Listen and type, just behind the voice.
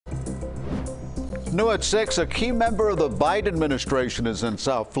New at 6, a key member of the Biden administration is in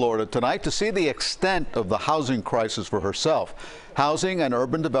South Florida tonight to see the extent of the housing crisis for herself. Housing and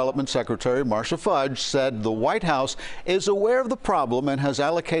Urban Development Secretary Marcia Fudge said the White House is aware of the problem and has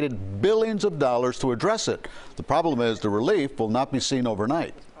allocated billions of dollars to address it. The problem is the relief will not be seen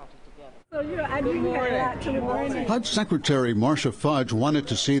overnight. HUD Secretary Marcia Fudge wanted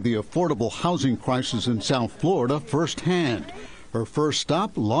to see the affordable housing crisis in South Florida firsthand. Her first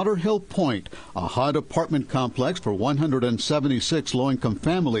stop, Lauderhill Point, a HUD apartment complex for 176 low-income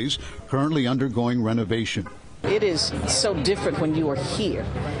families currently undergoing renovation. It is so different when you are here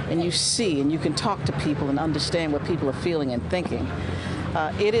and you see and you can talk to people and understand what people are feeling and thinking.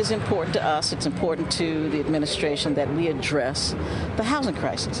 It is important to us, it's important to the administration that we address the housing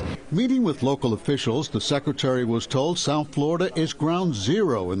crisis. Meeting with local officials, the secretary was told South Florida is ground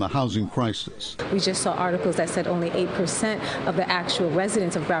zero in the housing crisis. We just saw articles that said only 8% of the actual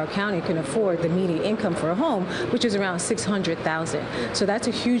residents of Broward County can afford the median income for a home, which is around $600,000. So that's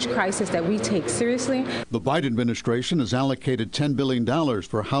a huge crisis that we take seriously. The Biden administration has allocated $10 billion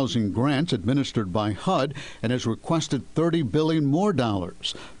for housing grants administered by HUD and has requested $30 billion more.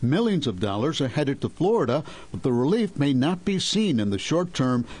 Millions of dollars are headed to Florida, but the relief may not be seen in the short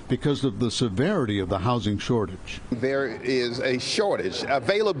term because of the severity of the housing shortage. There is a shortage.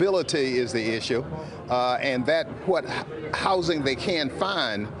 Availability is the issue, and that what housing they can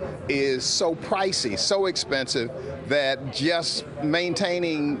find is so pricey, so expensive, that just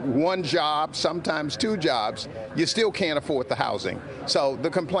maintaining one job, sometimes two jobs, you still can't afford the housing. So the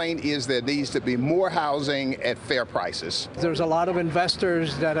complaint is there needs to be more housing at fair prices. There's a lot of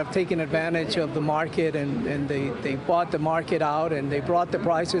investors that have taken advantage of the market and they bought the market out and they brought the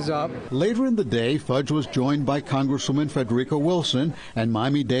prices up. Later in the day, Fudge was joined by Congresswoman Frederica Wilson and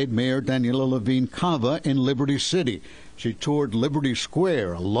Miami-Dade Mayor Daniela Levine Cava in Liberty City. She toured Liberty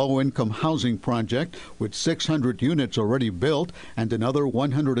Square, a low-income housing project with 600 units already built and another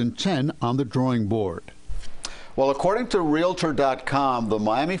 110 on the drawing board. Well, according to Realtor.com, the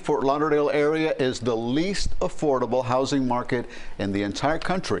Miami-Fort Lauderdale area is the least affordable housing market in the entire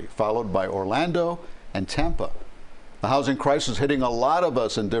country, followed by Orlando and Tampa. The housing crisis is hitting a lot of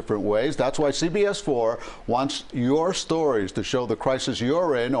us in different ways. That's why CBS 4 wants your stories to show the crisis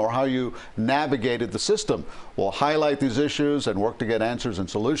you're in or how you navigated the system. We'll highlight these issues and work to get answers and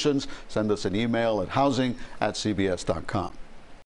solutions. Send us an email at housing@cbs.com.